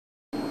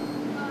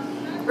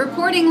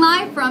Reporting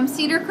live from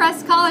Cedar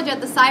Crest College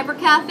at the Cyber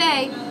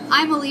Cafe,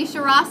 I'm Alicia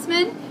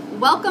Rossman.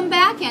 Welcome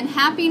back and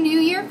Happy New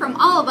Year from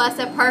all of us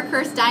at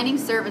Parkhurst Dining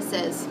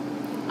Services.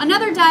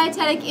 Another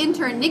dietetic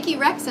intern, Nikki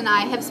Rex, and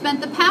I have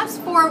spent the past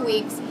 4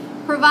 weeks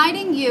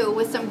providing you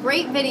with some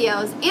great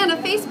videos and a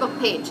Facebook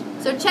page.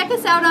 So check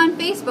us out on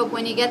Facebook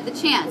when you get the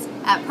chance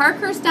at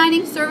Parkhurst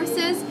Dining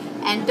Services,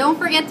 and don't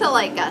forget to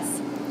like us.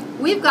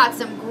 We've got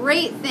some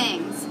great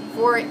things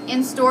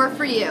in store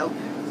for you.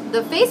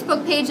 The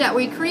Facebook page that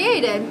we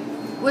created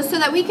was so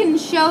that we can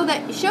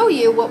show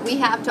you what we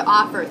have to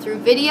offer through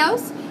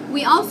videos.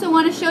 We also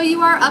want to show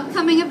you our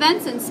upcoming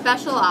events and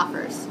special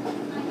offers.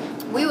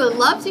 We would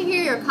love to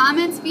hear your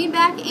comments,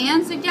 feedback,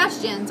 and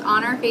suggestions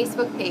on our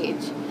Facebook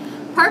page.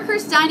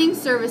 Parkhurst Dining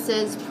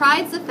Services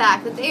prides the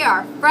fact that they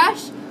are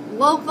fresh,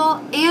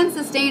 local, and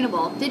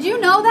sustainable. Did you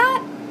know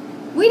that?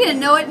 We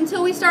didn't know it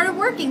until we started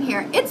working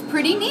here. It's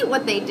pretty neat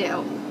what they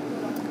do.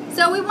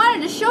 So we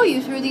wanted to show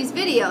you through these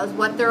videos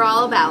what they're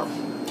all about.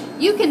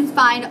 You can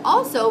find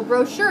also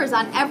brochures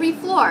on every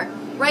floor.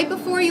 Right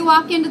before you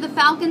walk into the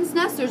Falcon's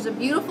Nest, there's a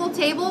beautiful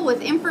table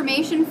with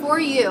information for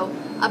you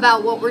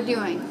about what we're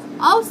doing.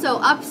 Also,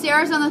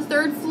 upstairs on the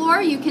 3rd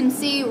floor, you can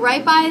see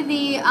right by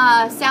the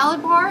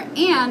salad bar,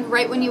 and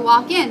right when you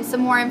walk in,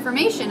 some more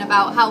information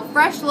about how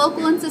fresh,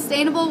 local, and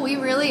sustainable we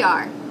really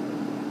are.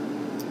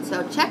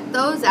 So check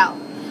those out.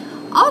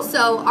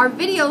 Also, our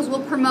videos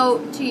will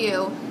promote to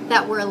you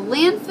that we're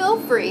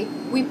landfill free,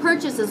 we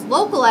purchase as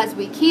local as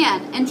we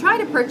can, and try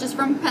to purchase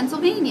from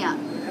Pennsylvania.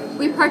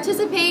 We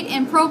participate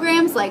in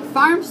programs like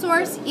Farm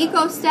Source,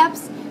 Eco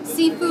Steps,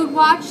 Seafood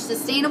Watch,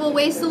 Sustainable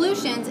Waste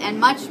Solutions, and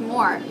much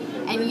more.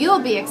 And you'll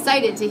be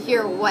excited to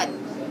hear what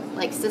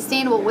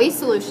Sustainable Waste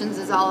Solutions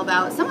is all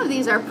about. Some of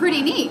these are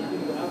pretty neat.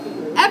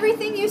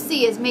 Everything you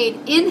see is made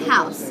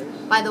in-house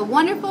by the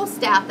wonderful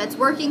staff that's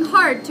working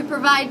hard to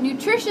provide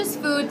nutritious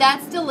food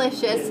that's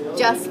delicious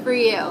just for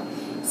you.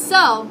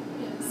 So,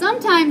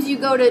 sometimes you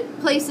go to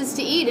places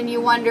to eat and you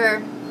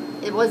wonder,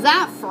 was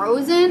that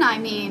frozen? I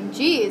mean,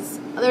 geez,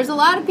 there's a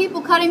lot of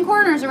people cutting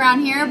corners around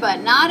here,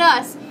 but not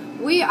us.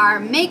 We are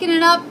making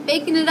it up,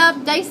 baking it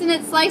up, dicing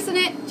it, slicing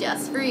it,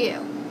 just for you.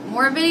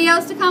 More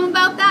videos to come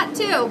about that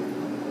too.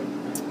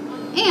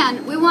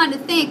 And we want to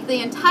thank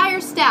the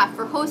entire staff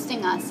for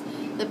hosting us.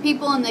 The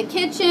people in the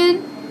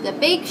kitchen, the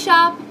bake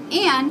shop,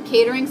 and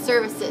catering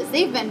services.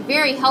 They've been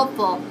very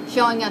helpful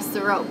showing us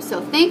the ropes,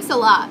 so thanks a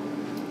lot.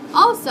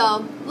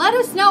 Also, let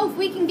us know if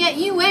we can get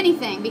you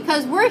anything,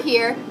 because we're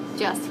here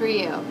just for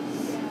you.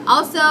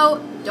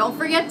 Also, don't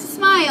forget to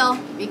smile,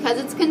 because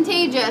it's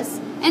contagious.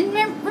 And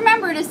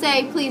remember to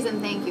say please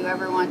and thank you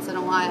every once in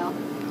a while.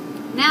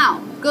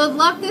 Now, good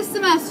luck this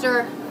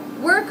semester.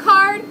 Work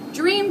hard,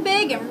 dream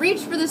big, and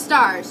reach for the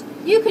stars.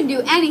 You can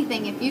do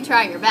anything if you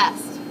try your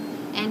best.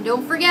 And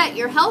don't forget,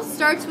 your health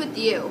starts with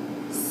you.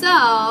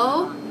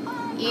 So,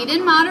 eat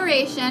in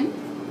moderation.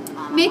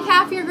 Make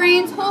half your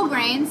grains whole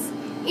grains.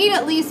 Eat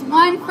at least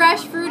one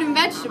fresh fruit and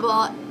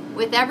vegetable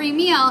with every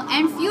meal,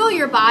 and fuel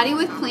your body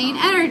with clean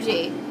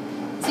energy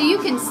so you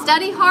can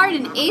study hard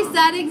and ace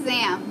that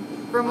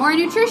exam. For more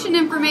nutrition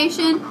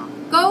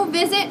information, go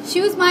visit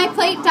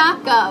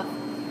choosemyplate.gov.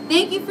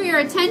 Thank you for your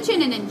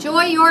attention and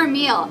enjoy your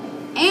meal.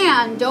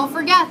 And don't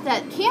forget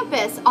that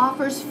campus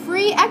offers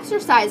free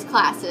exercise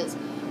classes.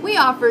 We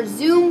offer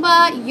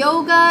Zumba,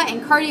 yoga,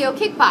 and cardio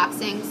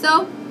kickboxing.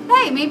 So,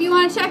 hey, maybe you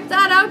want to check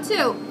that out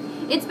too.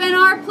 It's been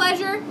our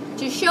pleasure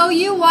to show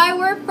you why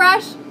we're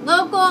fresh,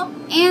 local,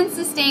 and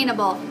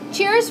sustainable.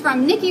 Cheers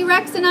from Nikki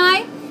Rex and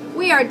I.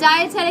 We are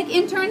dietetic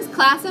interns,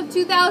 class of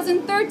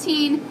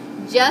 2013,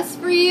 just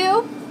for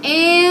you,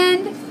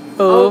 and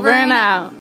over and out.